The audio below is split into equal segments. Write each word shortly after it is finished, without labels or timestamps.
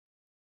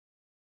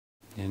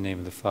In the name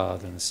of the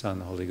Father, and the Son,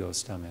 and the Holy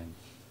Ghost. Amen.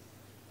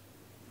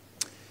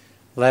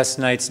 Last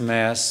night's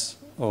Mass,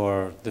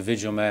 or the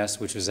Vigil Mass,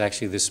 which was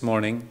actually this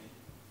morning,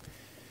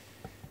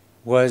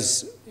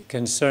 was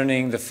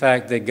concerning the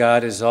fact that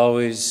God is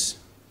always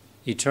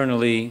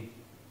eternally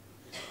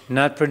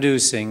not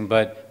producing,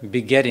 but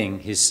begetting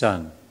His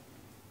Son.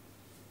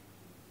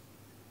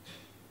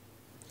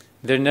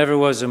 There never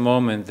was a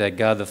moment that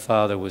God the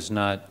Father was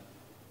not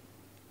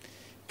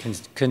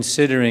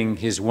considering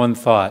His one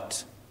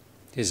thought,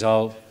 His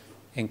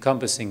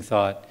all-encompassing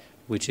thought,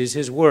 which is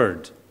His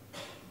Word,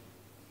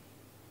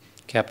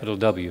 capital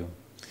W.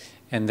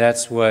 And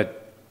that's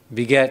what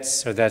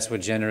begets, or that's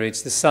what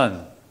generates the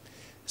Son.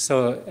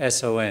 So,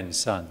 S-O-N,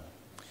 Son.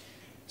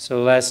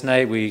 So last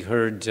night we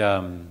heard,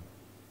 the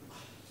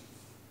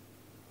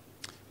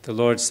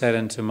Lord said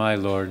unto my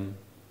Lord,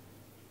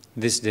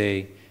 this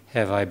day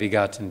have I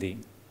begotten thee.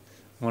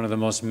 One of the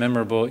most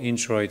memorable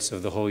introits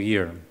of the whole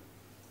year.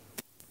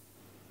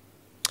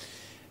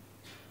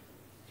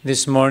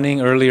 This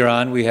morning, earlier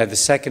on, we had the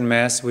second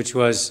Mass, which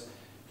was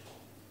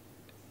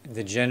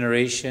the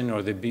generation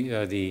or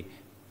the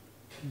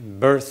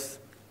birth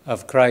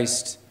of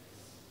Christ,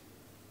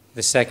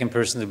 the second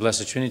person of the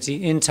Blessed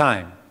Trinity, in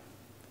time.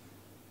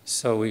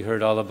 So we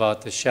heard all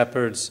about the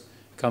shepherds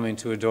coming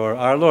to adore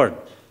our Lord,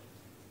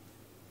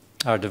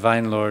 our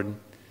divine Lord,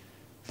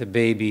 the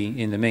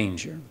baby in the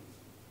manger.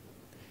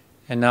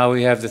 And now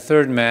we have the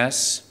third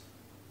Mass,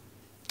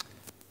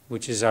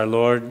 which is our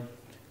Lord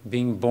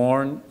being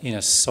born in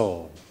a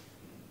soul.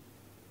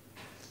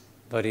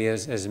 But He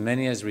has, as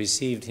many as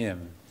received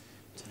Him,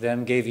 to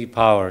them gave He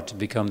power to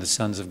become the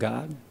sons of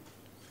God,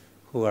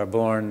 who are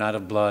born not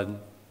of blood,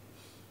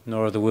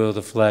 nor of the will of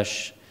the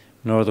flesh,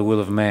 nor the will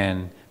of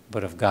man,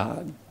 but of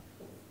God.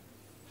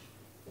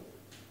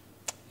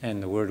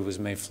 And the Word was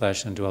made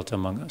flesh and dwelt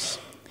among us.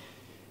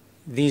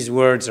 These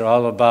words are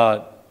all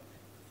about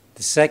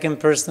the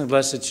second person of the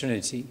Blessed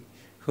Trinity,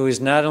 who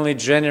is not only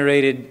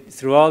generated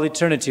through all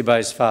eternity by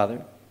His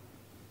Father,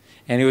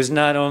 and He was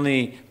not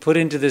only put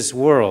into this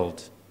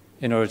world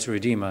in order to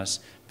redeem us,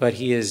 but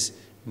He is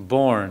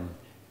born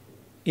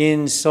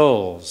in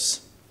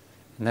souls,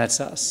 and that's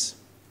us.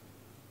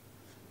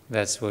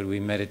 That's what we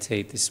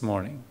meditate this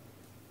morning.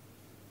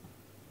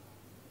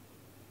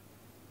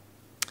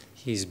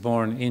 He's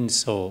born in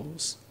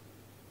souls.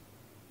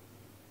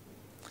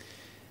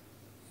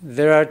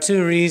 There are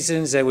two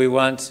reasons that we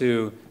want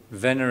to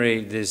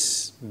venerate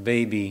this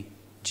baby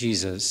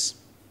Jesus.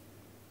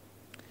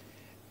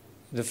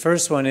 The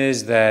first one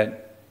is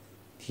that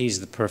He's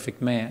the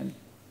perfect man.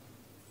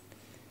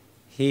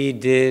 He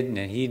did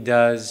and He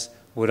does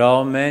what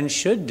all men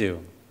should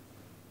do.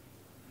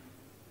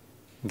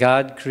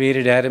 God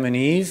created Adam and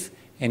Eve,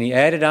 and He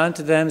added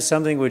onto them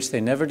something which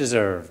they never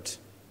deserved.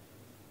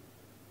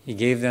 He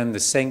gave them the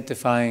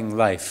sanctifying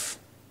life,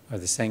 or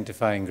the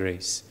sanctifying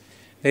grace.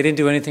 They didn't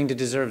do anything to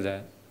deserve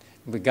that,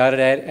 but God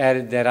had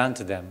added that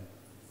onto them.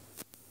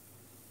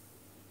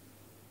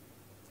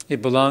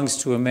 It belongs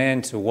to a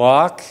man to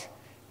walk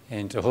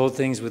and to hold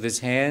things with his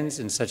hands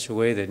in such a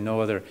way that no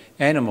other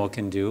animal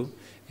can do.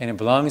 And it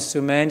belongs to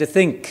a man to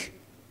think.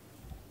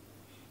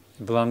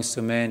 It belongs to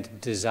a man to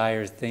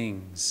desire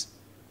things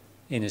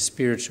in a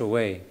spiritual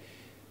way.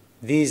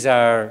 These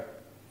are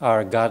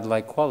our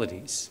godlike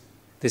qualities.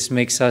 This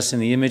makes us in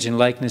the image and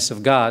likeness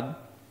of God,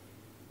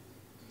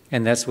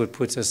 and that's what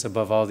puts us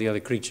above all the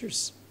other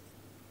creatures.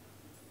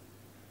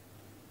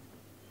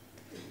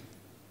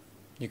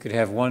 You could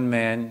have one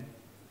man,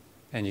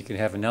 and you could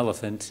have an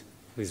elephant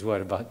who's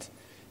what, about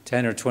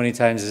 10 or 20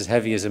 times as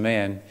heavy as a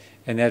man,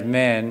 and that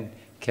man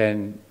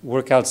can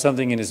work out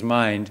something in his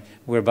mind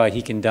whereby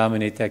he can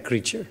dominate that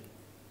creature.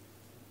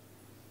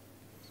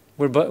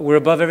 We're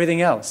above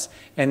everything else,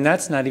 and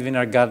that's not even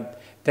our God.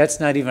 That's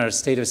not even our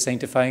state of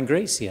sanctifying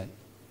grace yet.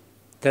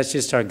 That's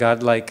just our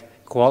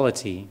godlike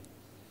quality,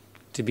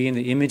 to be in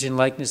the image and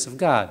likeness of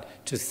God,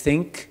 to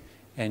think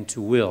and to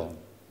will.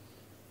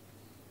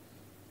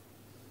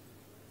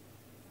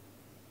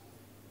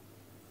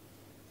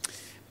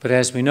 But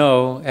as we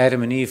know,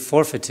 Adam and Eve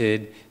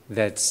forfeited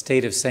that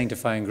state of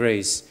sanctifying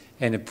grace,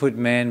 and it put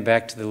man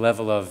back to the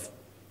level of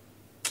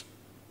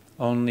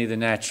only the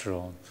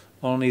natural,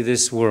 only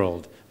this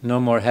world, no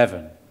more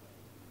heaven.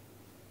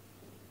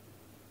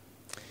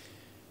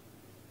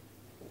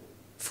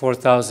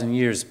 4,000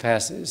 years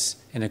passes,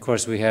 and of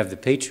course we have the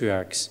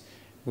patriarchs.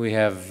 We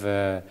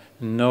have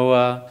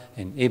Noah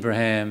and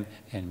Abraham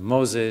and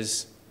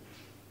Moses,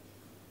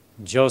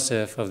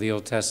 Joseph of the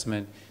Old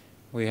Testament.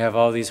 We have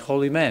all these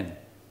holy men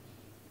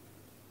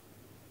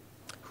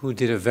who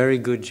did a very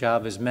good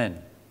job as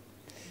men,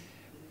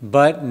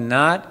 but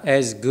not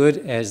as good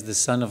as the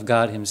Son of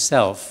God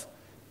Himself,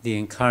 the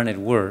incarnate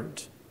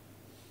Word.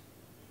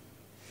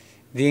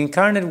 The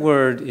incarnate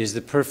Word is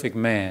the perfect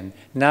man,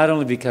 not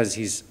only because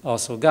He's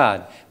also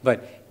God,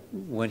 but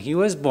when He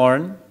was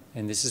born,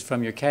 and this is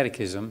from your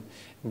catechism,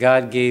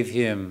 God gave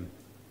Him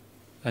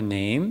a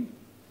name,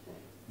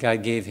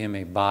 God gave Him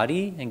a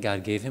body, and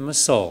God gave Him a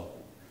soul.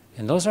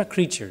 And those are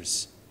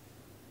creatures.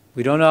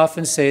 We don't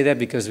often say that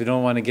because we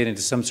don't want to get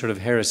into some sort of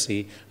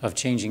heresy of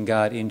changing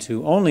God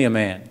into only a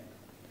man.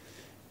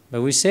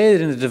 But we say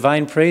it in the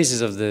divine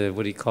praises of the,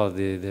 what do you call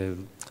it, the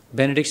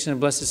benediction of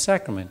Blessed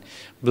Sacrament.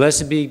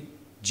 Blessed be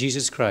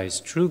Jesus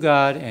Christ, true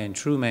God and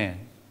true man.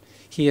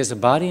 He has a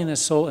body and a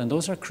soul, and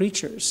those are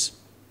creatures.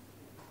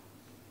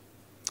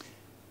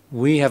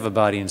 We have a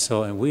body and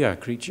soul, and we are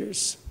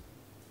creatures.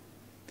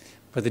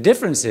 But the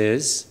difference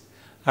is,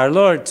 our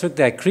Lord took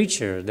that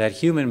creature, that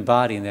human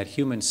body and that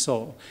human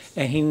soul,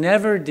 and he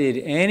never did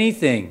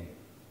anything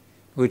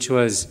which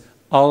was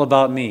all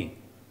about me.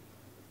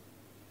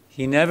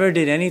 He never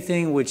did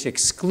anything which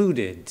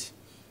excluded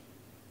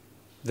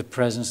the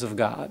presence of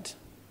God.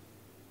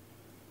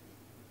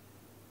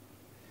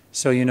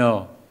 So,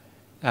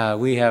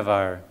 we have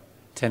our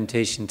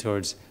temptation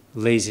towards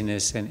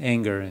laziness and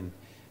anger and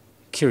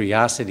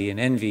curiosity and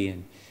envy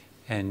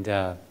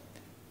and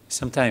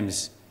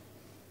sometimes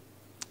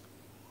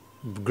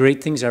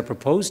great things are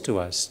proposed to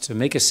us to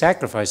make a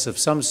sacrifice of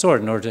some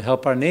sort in order to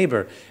help our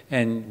neighbor,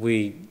 and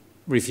we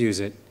refuse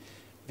it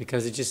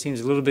because it just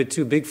seems a little bit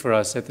too big for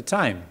us at the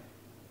time.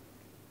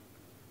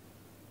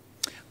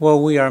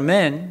 Well, we are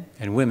men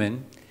and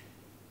women,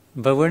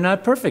 but we're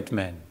not perfect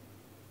men,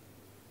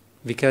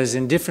 because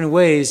in different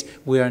ways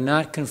we are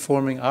not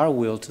conforming our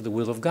will to the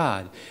will of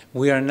God.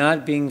 We are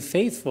not being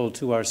faithful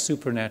to our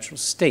supernatural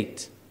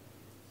state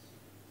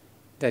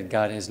that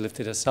God has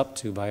lifted us up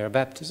to by our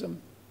baptism.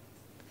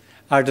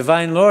 Our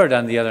divine Lord,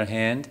 on the other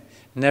hand,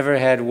 never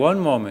had one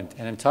moment,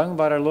 and I'm talking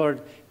about our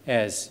Lord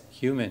as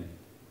human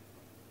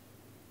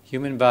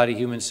body,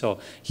 human soul.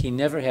 He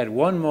never had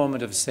one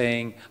moment of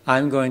saying,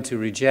 I'm going to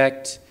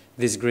reject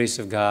this grace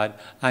of God.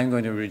 I'm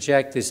going to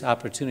reject this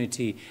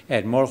opportunity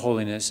at more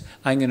holiness.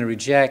 I'm going to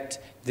reject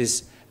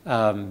this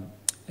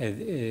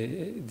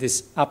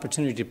this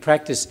opportunity to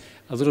practice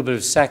a little bit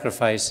of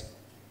sacrifice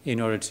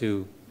in order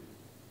to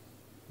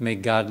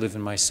make God live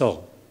in my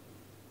soul.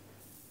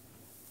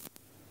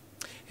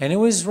 And it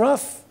was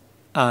rough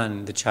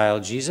on the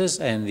child Jesus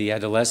and the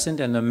adolescent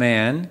and the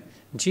man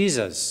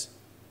Jesus.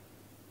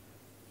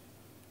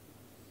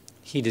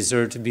 He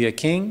deserved to be a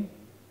king,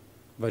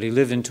 but he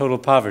lived in total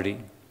poverty.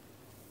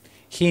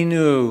 He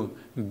knew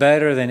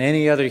better than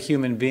any other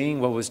human being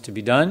what was to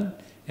be done,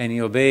 and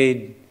he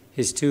obeyed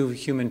his two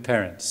human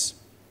parents.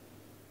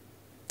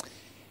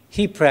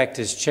 He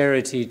practiced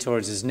charity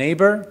towards his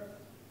neighbor,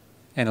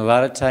 and a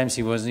lot of times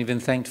he wasn't even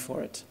thanked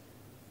for it.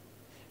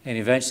 And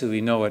eventually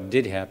we know what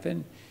did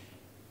happen.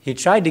 He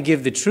tried to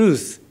give the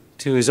truth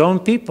to his own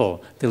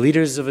people, the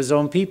leaders of his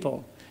own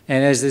people.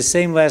 And as the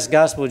same last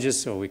gospel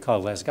we call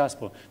it last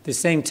gospel, the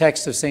same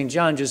text of St.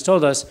 John just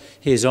told us,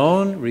 his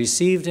own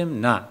received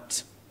him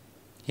not.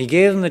 He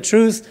gave them the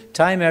truth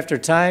time after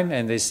time,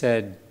 and they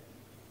said,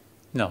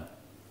 no,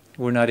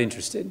 we're not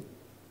interested.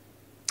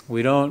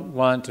 We don't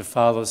want to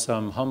follow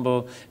some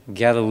humble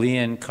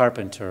Galilean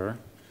carpenter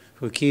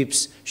who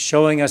keeps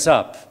showing us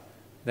up.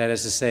 That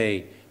is to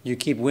say, you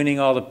keep winning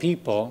all the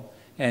people,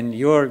 and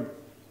your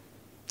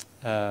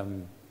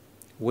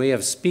way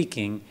of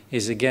speaking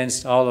is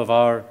against all of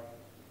our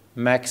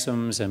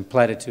maxims and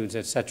platitudes,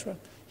 etc.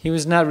 He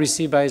was not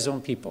received by his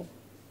own people.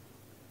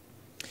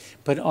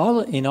 But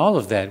in all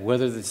of that,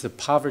 whether it's the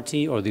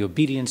poverty or the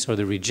obedience or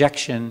the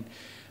rejection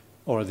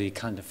or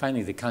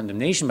finally the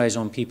condemnation by his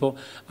own people,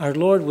 our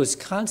Lord was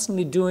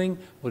constantly doing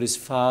what his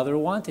Father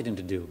wanted him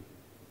to do.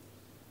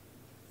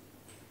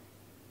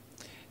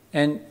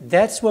 And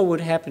that's what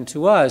would happen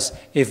to us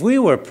if we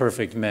were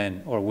perfect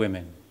men or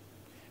women.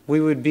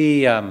 We would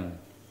be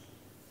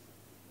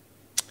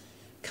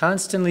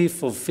constantly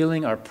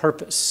fulfilling our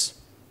purpose.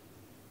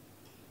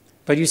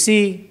 But you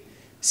see,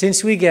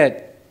 since we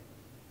get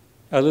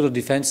a little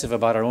defensive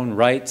about our own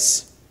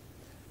rights,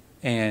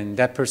 and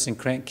that person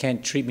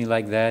can't treat me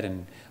like that,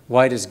 and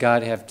why does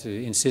God have to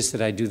insist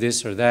that I do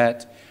this or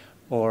that,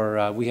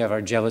 or we have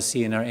our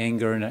jealousy and our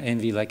anger and our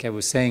envy, like I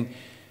was saying.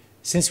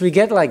 Since we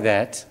get like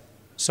that,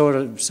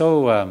 so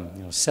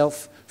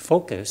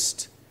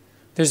self-focused,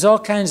 there's all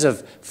kinds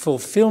of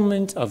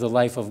fulfillment of the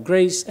life of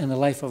grace and the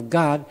life of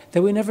God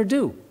that we never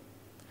do.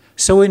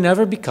 So we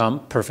never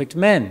become perfect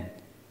men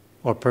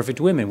or perfect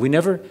women. We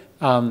never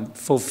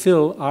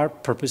fulfill our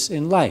purpose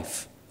in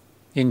life,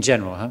 in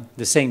general.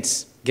 The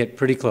saints get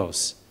pretty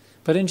close.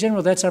 But in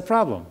general, that's our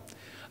problem.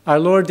 Our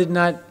Lord did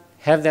not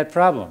have that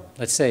problem.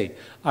 Let's say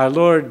our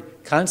Lord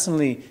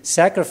constantly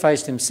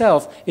sacrificed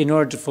himself in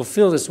order to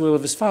fulfill this will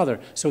of his Father.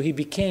 So he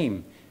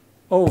became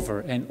over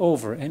and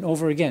over and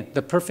over again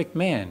the perfect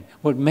man,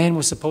 what man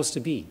was supposed to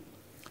be.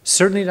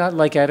 Certainly not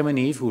like Adam and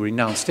Eve, who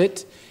renounced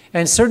it,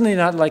 and certainly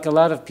not like a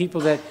lot of people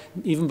that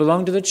even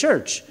belong to the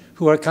church,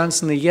 who are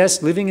constantly,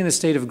 yes, living in a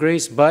state of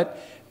grace, but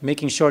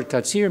making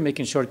shortcuts here,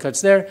 making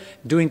shortcuts there,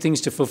 doing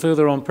things to fulfill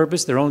their own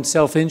purpose, their own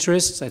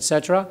self-interests,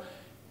 etc.,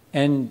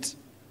 and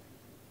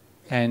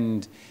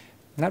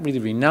not really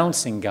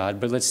renouncing God,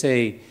 but let's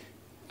say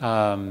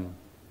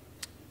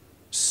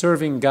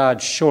serving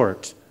God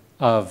short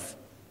of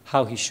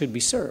how he should be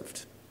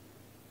served.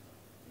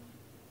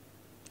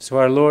 So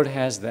our Lord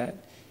has that.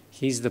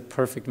 He's the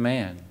perfect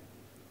man.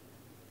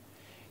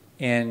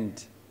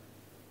 And,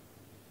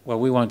 well,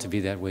 we want to be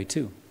that way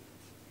too.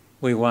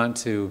 We want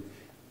to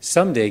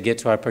someday get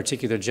to our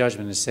particular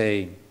judgment and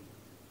say,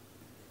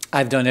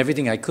 I've done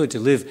everything I could to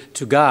live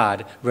to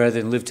God rather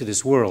than live to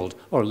this world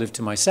or live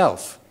to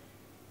myself.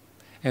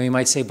 And we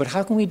might say, but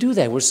how can we do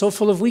that? We're so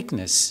full of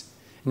weakness.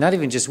 Not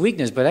even just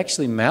weakness, but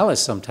actually malice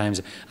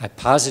sometimes. I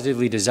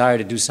positively desire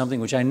to do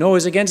something which I know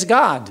is against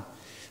God.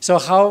 So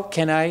how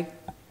can I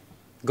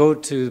go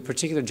to the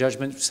particular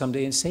judgment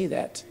someday and say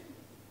that?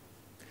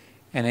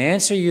 And I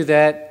answer you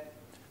that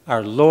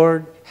our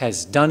Lord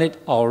has done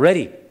it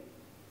already.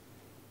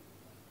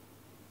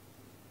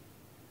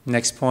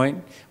 Next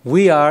point,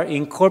 we are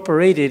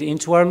incorporated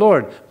into our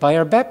Lord by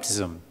our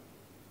baptism.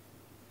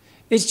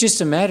 It's just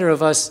a matter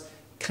of us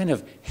kind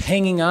of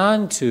hanging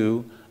on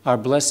to our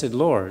blessed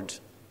Lord,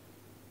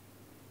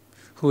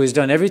 who has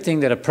done everything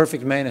that a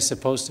perfect man is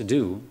supposed to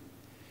do.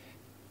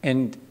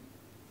 And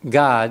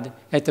God,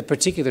 at the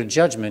particular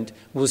judgment,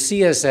 will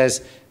see us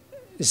as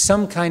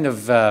some kind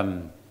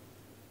of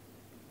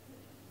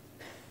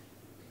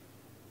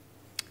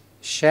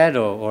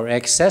shadow or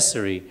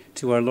accessory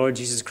to our Lord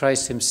Jesus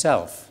Christ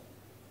himself.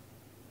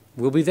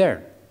 We'll be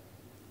there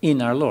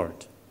in our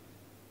Lord.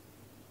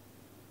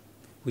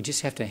 We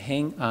just have to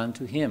hang on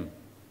to him.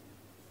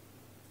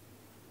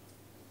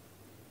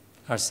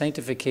 Our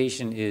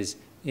sanctification is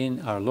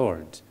in our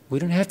Lord. We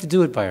don't have to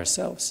do it by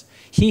ourselves.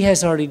 He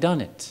has already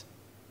done it.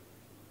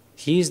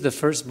 He's the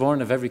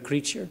firstborn of every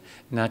creature,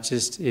 not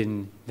just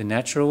in the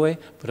natural way,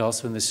 but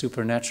also in the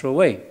supernatural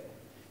way.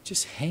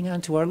 Just hang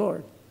on to our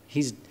Lord.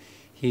 He's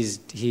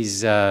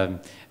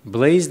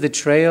blazed the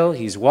trail.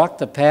 He's walked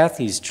the path.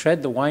 He's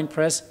tread the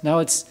winepress. Now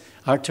it's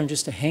our turn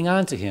just to hang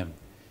on to him.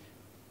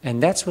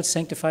 And that's what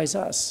sanctifies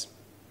us.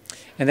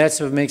 And that's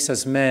what makes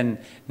us men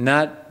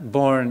not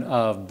born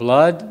of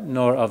blood,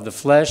 nor of the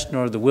flesh,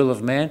 nor the will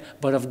of man,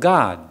 but of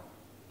God.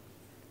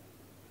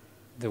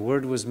 The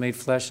Word was made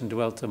flesh and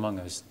dwelt among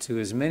us. To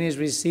as many as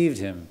received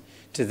him,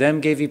 to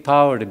them gave he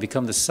power to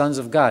become the sons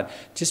of God.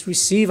 Just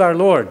receive our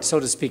Lord, so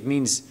to speak,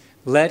 means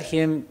let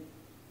him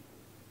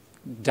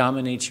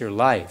dominate your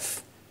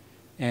life.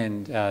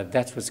 And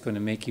that's what's going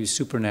to make you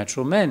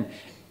supernatural men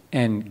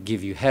and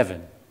give you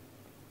heaven.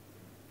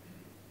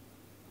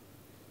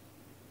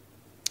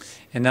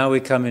 And now we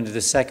come into the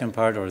second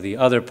part, or the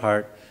other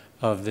part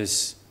of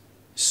this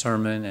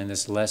sermon and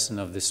this lesson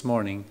of this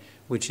morning,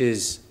 which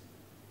is,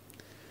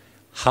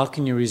 how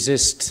can you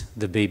resist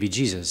the baby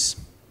Jesus?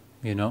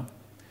 You know?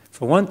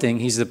 For one thing,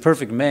 he's the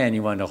perfect man.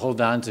 You want to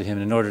hold on to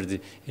him in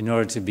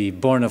order to be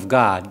born of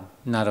God,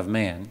 not of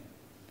man.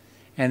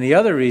 And the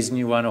other reason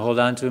you want to hold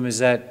on to him is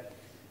that,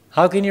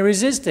 how can you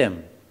resist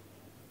him?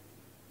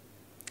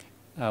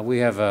 We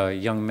have a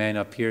young man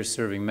up here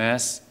serving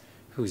Mass,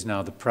 who's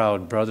now the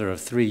proud brother of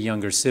 3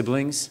 younger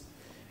siblings.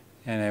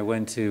 And I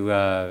went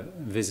to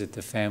visit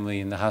the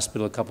family in the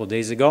hospital a couple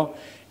days ago,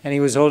 and he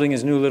was holding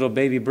his new little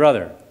baby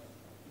brother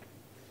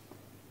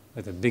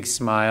with a big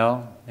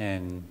smile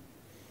and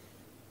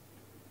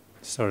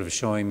sort of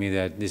showing me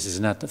that this is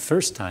not the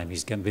first time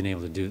he's been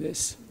able to do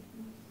this.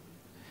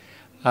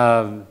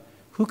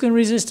 Who can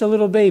resist a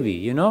little baby,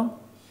 you know?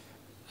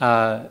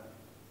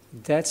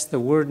 That's the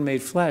Word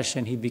made flesh,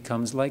 and he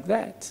becomes like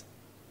that.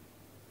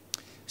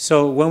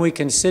 So when we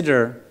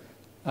consider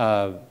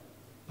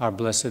our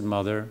Blessed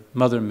Mother,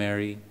 Mother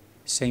Mary,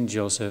 Saint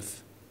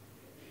Joseph,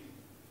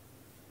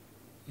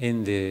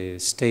 in the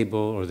stable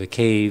or the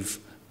cave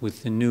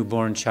with the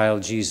newborn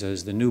child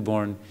Jesus, the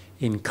newborn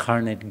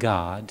incarnate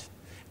God,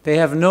 they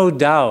have no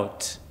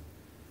doubt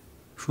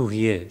who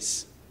he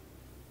is.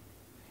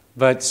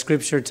 But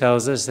Scripture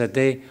tells us that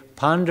they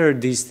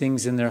pondered these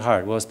things in their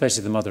heart. Well,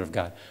 especially the Mother of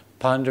God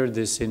pondered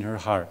this in her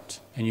heart.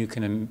 And you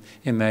can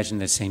imagine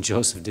that Saint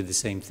Joseph did the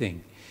same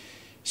thing.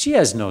 She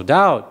has no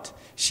doubt.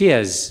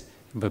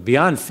 But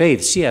beyond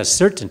faith, she has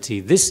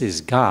certainty. This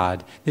is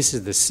God. This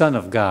is the Son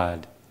of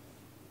God.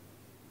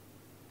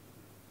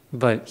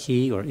 But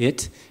he or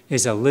it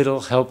is a little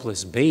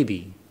helpless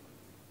baby.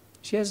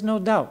 She has no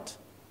doubt.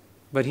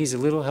 But he's a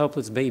little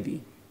helpless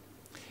baby.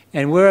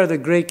 And where are the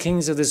great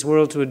kings of this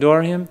world to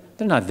adore him?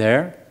 They're not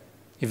there.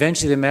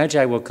 Eventually the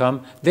Magi will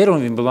come. They don't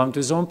even belong to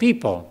his own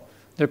people.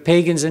 They're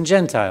pagans and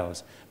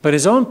Gentiles. But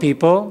his own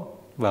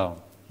people,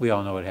 well, we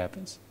all know what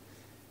happens.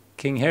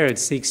 King Herod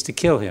seeks to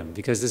kill him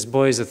because this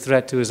boy is a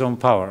threat to his own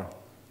power.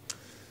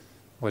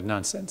 What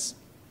nonsense.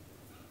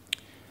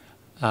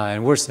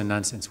 And worse than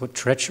nonsense, what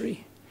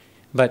treachery.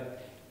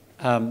 But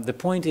the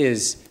point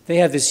is, they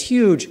have this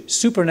huge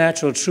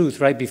supernatural truth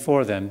right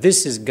before them.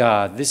 This is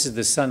God. This is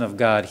the Son of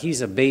God.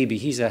 He's a baby.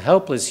 He's a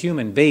helpless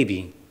human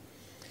baby.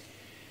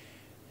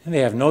 And they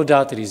have no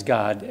doubt that he's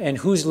God. And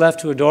who's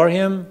left to adore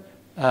him?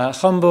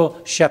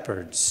 Humble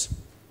shepherds,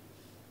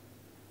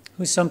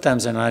 who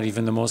sometimes are not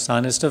even the most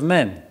honest of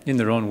men in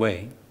their own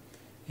way.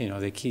 You know,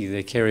 they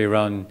carry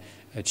around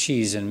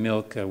cheese and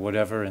milk or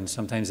whatever, and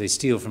sometimes they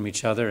steal from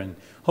each other, and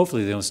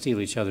hopefully they don't steal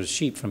each other's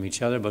sheep from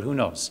each other, but who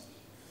knows?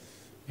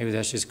 Maybe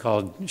that's just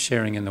called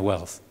sharing in the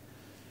wealth.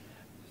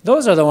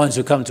 Those are the ones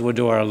who come to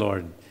adore our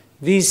Lord.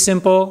 These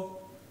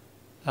simple,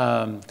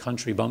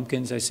 country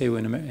bumpkins, I say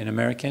in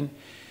American.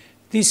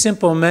 These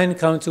simple men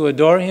come to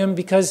adore him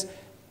because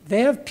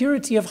they have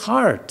purity of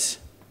heart.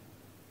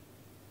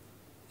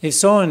 If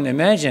someone,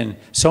 imagine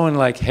someone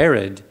like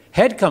Herod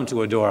had come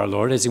to adore our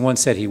Lord, as he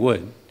once said he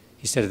would.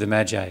 He said to the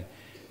Magi,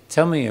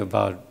 tell me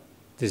about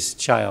this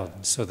child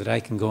so that I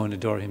can go and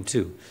adore him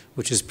too,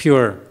 which is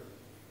pure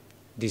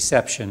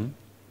deception.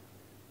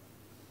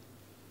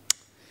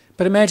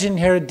 But imagine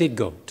Herod did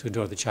go to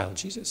adore the child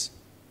Jesus.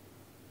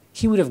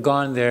 He would have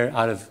gone there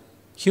out of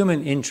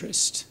human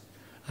interest.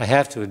 I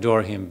have to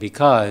adore him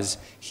because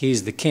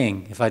he's the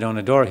king. If I don't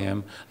adore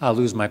him, I'll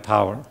lose my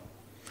power.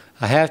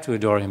 I have to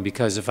adore him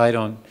because if I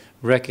don't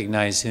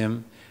recognize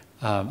him,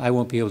 I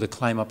won't be able to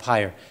climb up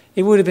higher.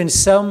 It would have been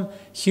some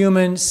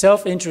human,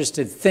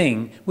 self-interested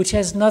thing which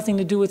has nothing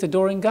to do with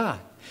adoring God.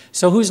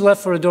 So who's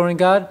left for adoring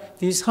God?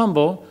 These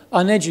humble,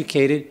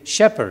 uneducated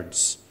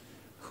shepherds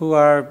who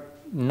are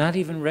not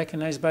even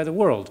recognized by the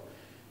world,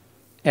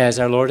 as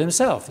our Lord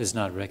himself is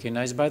not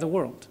recognized by the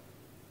world.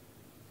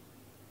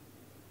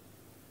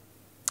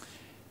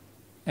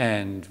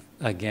 And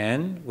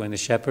again, when the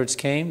shepherds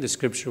came, the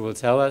scripture will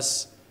tell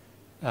us,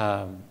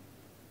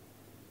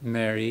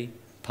 Mary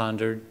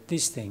pondered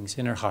these things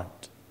in her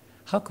heart.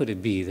 How could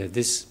it be that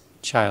this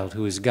child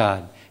who is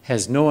God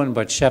has no one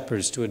but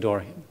shepherds to adore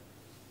him?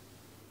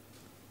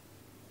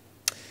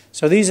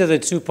 So these are the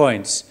 2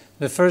 points.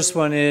 The first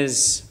one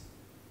is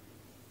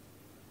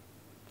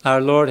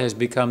our Lord has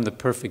become the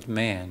perfect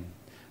man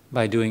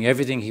by doing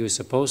everything he was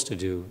supposed to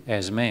do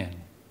as man.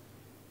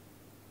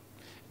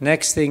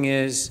 Next thing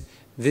is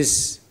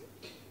this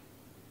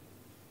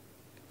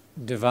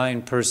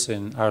divine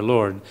person, our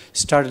Lord,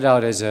 started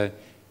out as a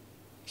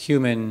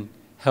human,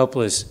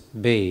 helpless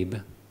babe.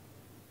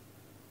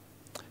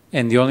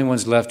 And the only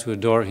ones left to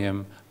adore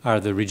him are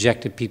the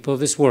rejected people of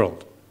this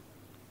world.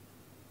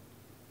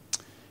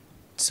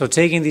 So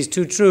taking these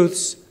 2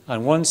 truths,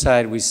 on one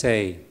side we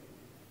say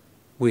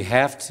we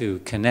have to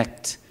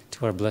connect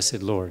to our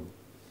blessed Lord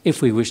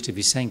if we wish to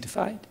be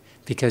sanctified,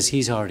 because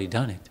he's already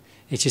done it.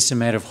 It's just a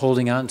matter of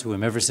holding on to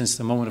him ever since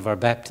the moment of our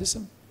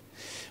baptism,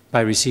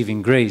 by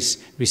receiving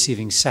grace,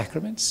 receiving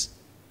sacraments,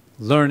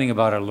 learning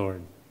about our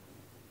Lord,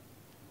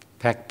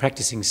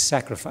 practicing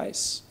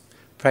sacrifice,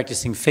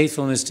 practicing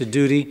faithfulness to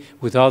duty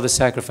with all the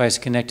sacrifice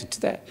connected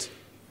to that.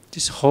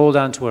 Just hold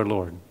on to our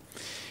Lord.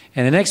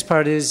 And the next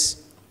part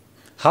is,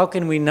 how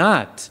can we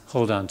not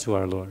hold on to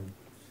our Lord?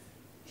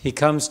 He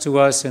comes to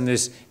us in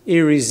this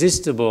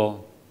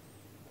irresistible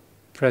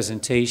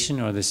presentation,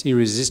 or this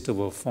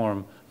irresistible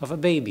form of a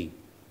baby,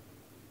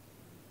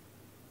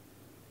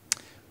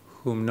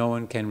 whom no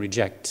one can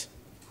reject,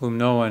 whom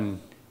no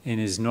one in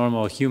his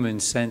normal human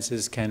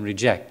senses can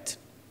reject.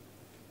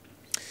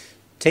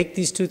 Take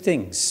these 2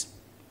 things.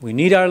 We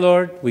need our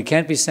Lord. We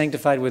can't be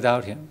sanctified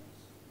without him.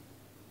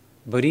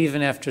 But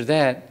even after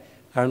that,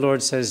 our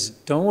Lord says,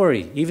 don't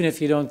worry. Even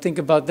if you don't think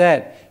about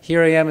that,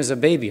 here I am as a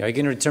baby. Are you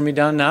going to turn me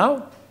down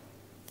now?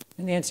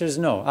 And the answer is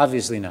no,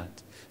 obviously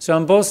not. So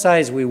on both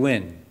sides we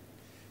win.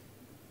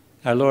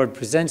 Our Lord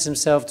presents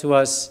himself to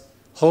us.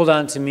 Hold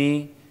on to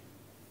me.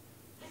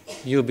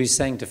 You'll be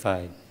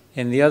sanctified.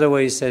 And the other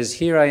way he says,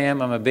 here I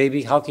am, I'm a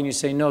baby. How can you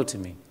say no to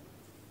me?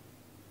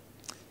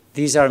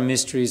 These are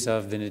mysteries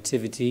of the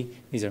Nativity.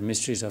 These are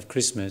mysteries of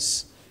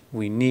Christmas.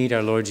 We need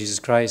our Lord Jesus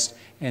Christ,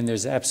 and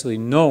there's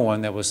absolutely no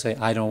one that will say,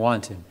 I don't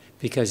want him,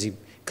 because he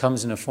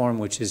comes in a form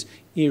which is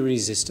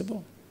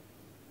irresistible.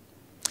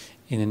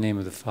 In the name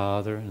of the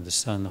Father, and of the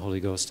Son, and the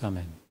Holy Ghost,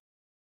 amen.